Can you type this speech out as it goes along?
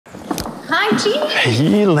Hi, Jean.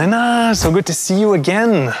 Hey, Lena. So good to see you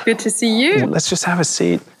again. Good to see you. Let's just have a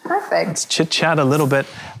seat. Perfect. Let's chit-chat a little bit.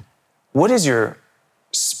 What is your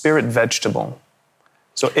spirit vegetable?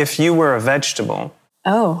 So if you were a vegetable,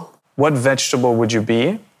 what vegetable would you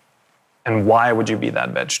be? And why would you be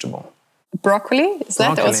that vegetable? Broccoli? Is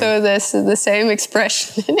that also the same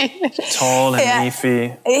expression in English? Tall and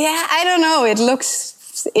leafy. Yeah, I don't know. It looks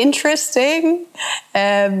interesting.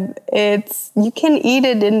 You can eat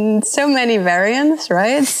it in so many variants,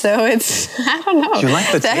 right? So it's, I don't know. You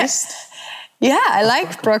like the taste? Yeah, I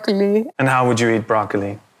like broccoli. And how would you eat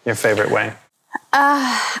broccoli? Your favorite way?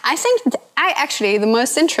 I think the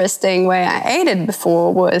most interesting way I ate it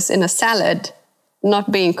before was in a salad.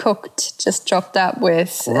 Not being cooked, just chopped up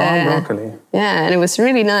with raw broccoli. Yeah, and it was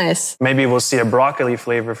really nice. Maybe we'll see a broccoli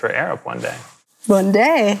flavor for Arab one day. One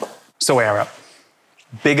day. So Arab,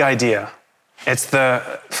 big idea. It's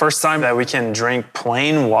the first time that we can drink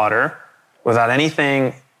plain water without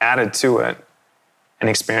anything added to it and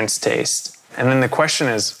experience taste. And then the question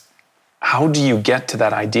is, how do you get to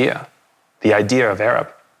that idea? The idea of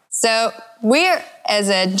Arab. So we're, as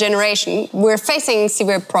a generation, we're facing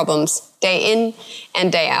severe problems day in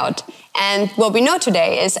and day out. And what we know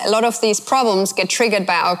today is a lot of these problems get triggered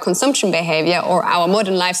by our consumption behavior or our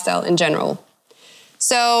modern lifestyle in general.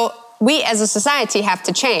 So we as a society have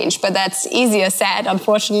to change, but that's easier said,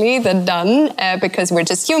 unfortunately, than done, because we're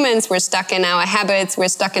just humans, we're stuck in our habits, we're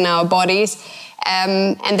stuck in our bodies,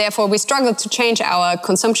 and therefore we struggle to change our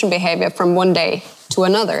consumption behavior from one day to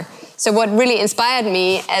another. So what really inspired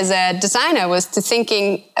me as a designer was to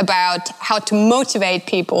thinking about how to motivate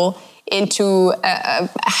people into a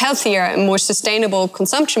healthier and more sustainable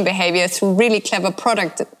consumption behavior through really clever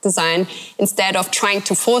product design instead of trying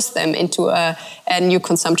to force them into a new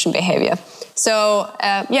consumption behavior. So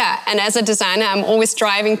and as a designer, I'm always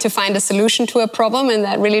striving to find a solution to a problem, and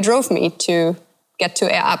that really drove me to get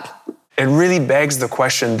to Air Up. It really begs the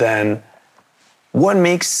question then, what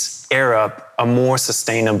makes Air Up a more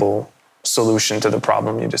sustainable solution to the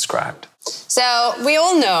problem you described? So we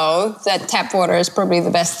all know that tap water is probably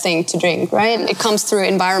the best thing to drink, right? It comes through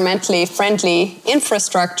environmentally friendly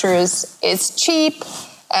infrastructures, it's cheap,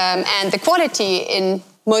 and the quality in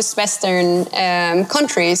most Western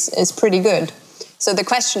countries is pretty good. So the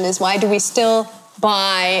question is, why do we still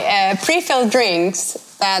buy pre-filled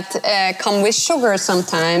drinks that come with sugar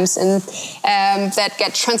sometimes and that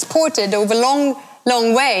get transported over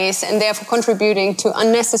long ways and therefore contributing to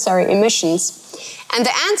unnecessary emissions? And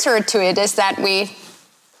the answer to it is that we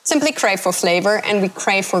simply crave for flavor and we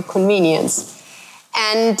crave for convenience.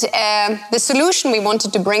 And the solution we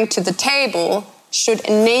wanted to bring to the table should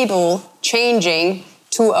enable changing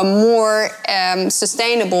to a more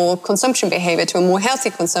sustainable consumption behavior, to a more healthy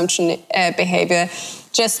consumption behavior,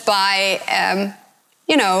 just by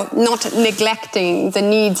not neglecting the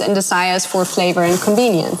needs and desires for flavor and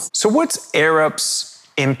convenience. So what's Air Up's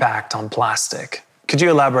impact on plastic? Could you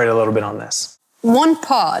elaborate a little bit on this? One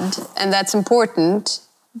pod, and that's important,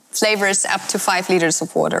 flavors up to 5 liters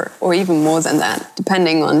of water, or even more than that,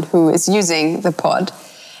 depending on who is using the pod,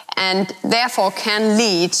 and therefore can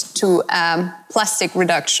lead to plastic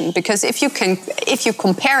reduction. Because if you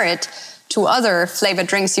compare it to other flavored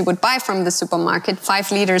drinks you would buy from the supermarket,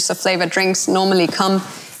 5 liters of flavored drinks normally come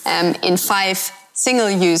in 5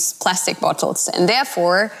 single-use plastic bottles, and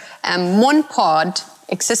therefore one pod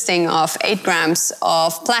existing of 8 grams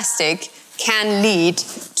of plastic can lead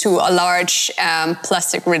to a large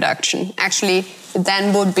plastic reduction. Actually, it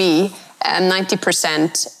then would be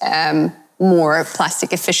 90% more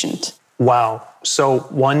plastic efficient. Wow. So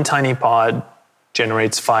one tiny pod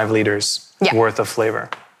generates 5 liters worth of flavor.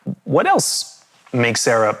 What else makes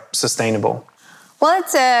Air Up sustainable? Well,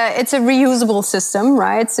 it's a reusable system,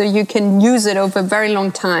 right? So you can use it over a very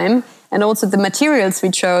long time. And also the materials we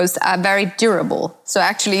chose are very durable. So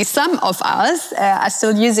actually some of us are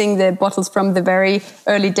still using the bottles from the very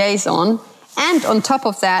early days on. And on top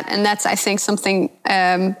of that, and that's, I think, something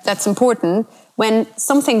that's important, when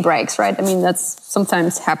something breaks, right? I mean, that's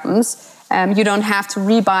sometimes happens. You don't have to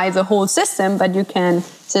rebuy the whole system, but you can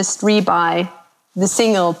just rebuy the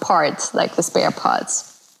single parts, like the spare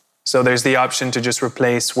parts. So there's the option to just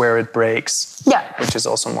replace where it breaks, which is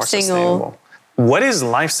also more sustainable. What is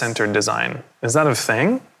life-centered design? Is that a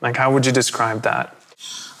thing? Like, how would you describe that?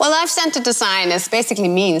 Well, life-centered design basically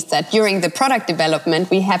means that during the product development,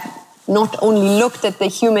 we have not only looked at the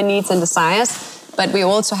human needs and desires, but we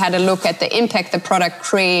also had a look at the impact the product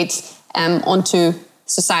creates onto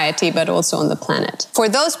society, but also on the planet. For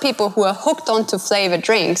those people who are hooked onto flavored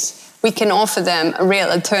drinks, we can offer them a real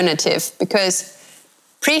alternative because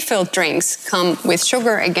Pre-filled drinks come with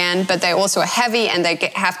sugar again, but they're also heavy and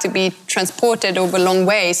they have to be transported over long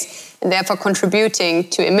ways, and therefore contributing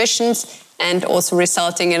to emissions and also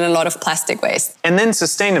resulting in a lot of plastic waste. And then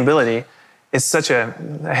sustainability is such a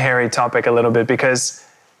hairy topic a little bit, because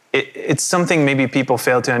it's something maybe people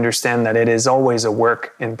fail to understand, that it is always a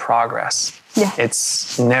work in progress. Yeah.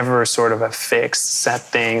 It's never sort of a fixed, set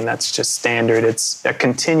thing that's just standard. It's a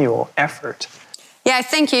continual effort. Yeah, I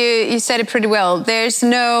think you said it pretty well. There's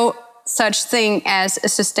no such thing as a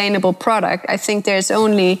sustainable product. I think there's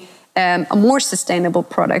only a more sustainable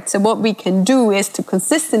product. So what we can do is to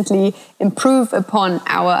consistently improve upon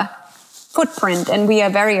our footprint. And we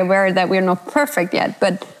are very aware that we're not perfect yet.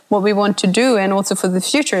 But what we want to do, and also for the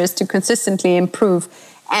future, is to consistently improve.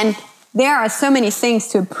 And there are so many things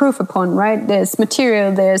to improve upon, right? There's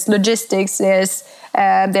material, there's logistics, there's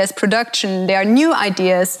production, there are new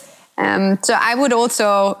ideas. So I would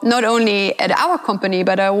also, not only at our company,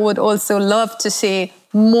 but I would also love to see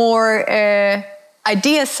more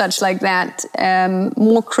ideas such like that,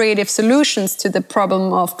 more creative solutions to the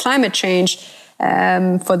problem of climate change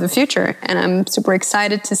for the future. And I'm super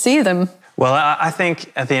excited to see them. Well, I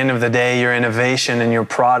think at the end of the day, your innovation and your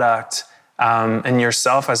product and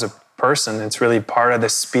yourself as a person, it's really part of the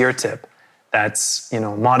spear tip that's,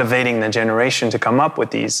 motivating the generation to come up with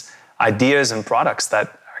these ideas and products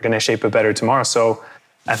that going to shape a better tomorrow. So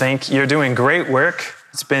I think you're doing great work.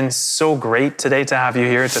 It's been so great today to have you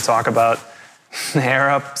here to talk about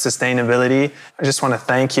AirUp sustainability. I just want to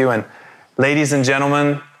thank you. And ladies and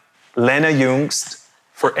gentlemen, Lena Jüngst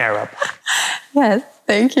for AirUp. Yes,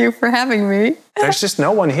 thank you for having me. There's just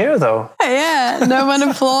no one here though. Yeah, no one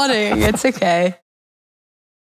applauding. It's okay.